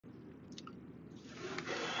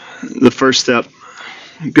first step.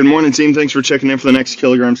 Good morning, team. Thanks for checking in for the next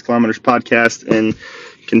Kilograms Kilometers podcast and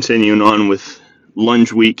continuing on with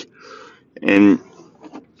lunge week. And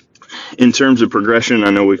in terms of progression,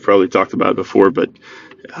 I know we've probably talked about it before, but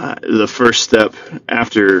the first step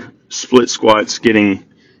after split squats, getting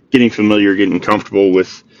familiar, getting comfortable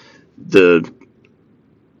with the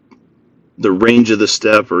range of the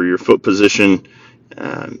step or your foot position.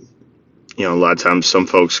 A lot of times some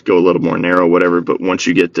folks go a little more narrow, whatever, but once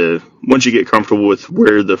you get comfortable with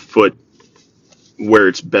where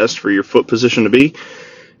it's best for your foot position to be,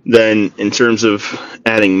 then in terms of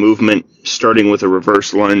adding movement, starting with a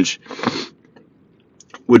reverse lunge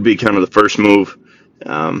would be kind of the first move,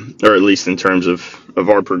 or at least in terms of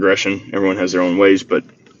our progression. Everyone has their own ways, but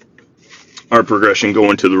our progression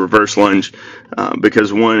going to the reverse lunge,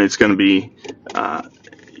 because one, it's going to be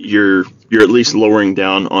you're at least lowering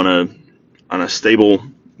down on a stable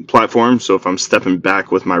platform. So if I'm stepping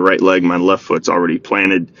back with my right leg, my left foot's already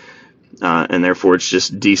planted, and therefore it's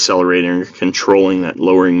just decelerating or controlling that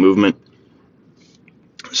lowering movement.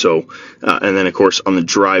 So, and then of course on the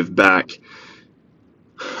drive back,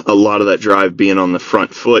 a lot of that drive being on the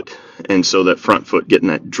front foot, and so that front foot getting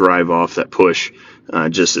that drive off, that push,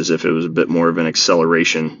 just as if it was a bit more of an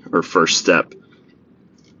acceleration or first step,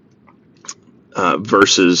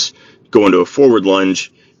 versus going to a forward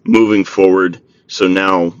lunge, moving forward. So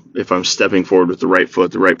now if I'm stepping forward with the right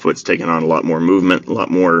foot's taking on a lot more movement, a lot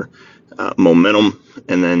more momentum,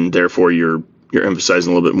 and then therefore you're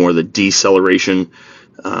emphasizing a little bit more the deceleration.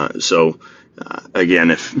 So again,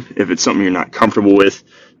 if it's something you're not comfortable with,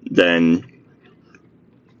 then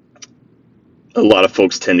a lot of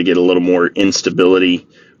folks tend to get a little more instability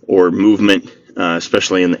or movement,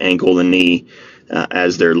 especially in the ankle, the knee,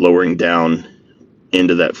 as they're lowering down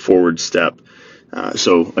into that forward step.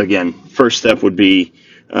 So again, first step would be,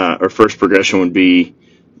 or first progression would be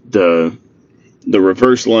the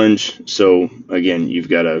reverse lunge. So again, you've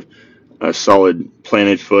got a solid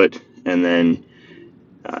planted foot, and then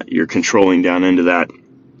you're controlling down into that.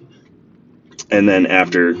 And then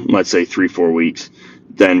after, let's say 3-4 weeks,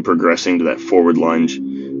 then progressing to that forward lunge,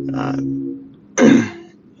 in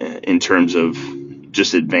terms of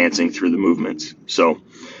just advancing through the movements. So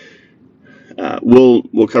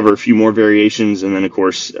we'll cover a few more variations, and then of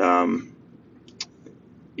course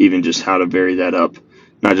even just how to vary that up,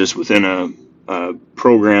 not just within a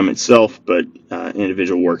program itself, but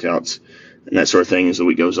individual workouts and that sort of thing as the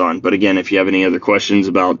week goes on. But again, if you have any other questions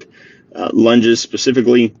about lunges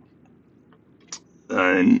specifically,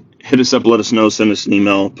 and hit us up, let us know, send us an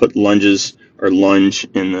email, put lunges or lunge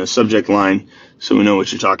in the subject line so we know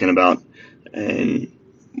what you're talking about, and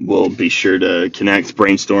we'll be sure to connect,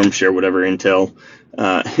 brainstorm, share whatever intel,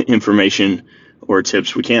 information, or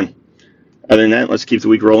tips we can. Other than that, let's keep the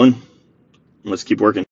week rolling. Let's keep working.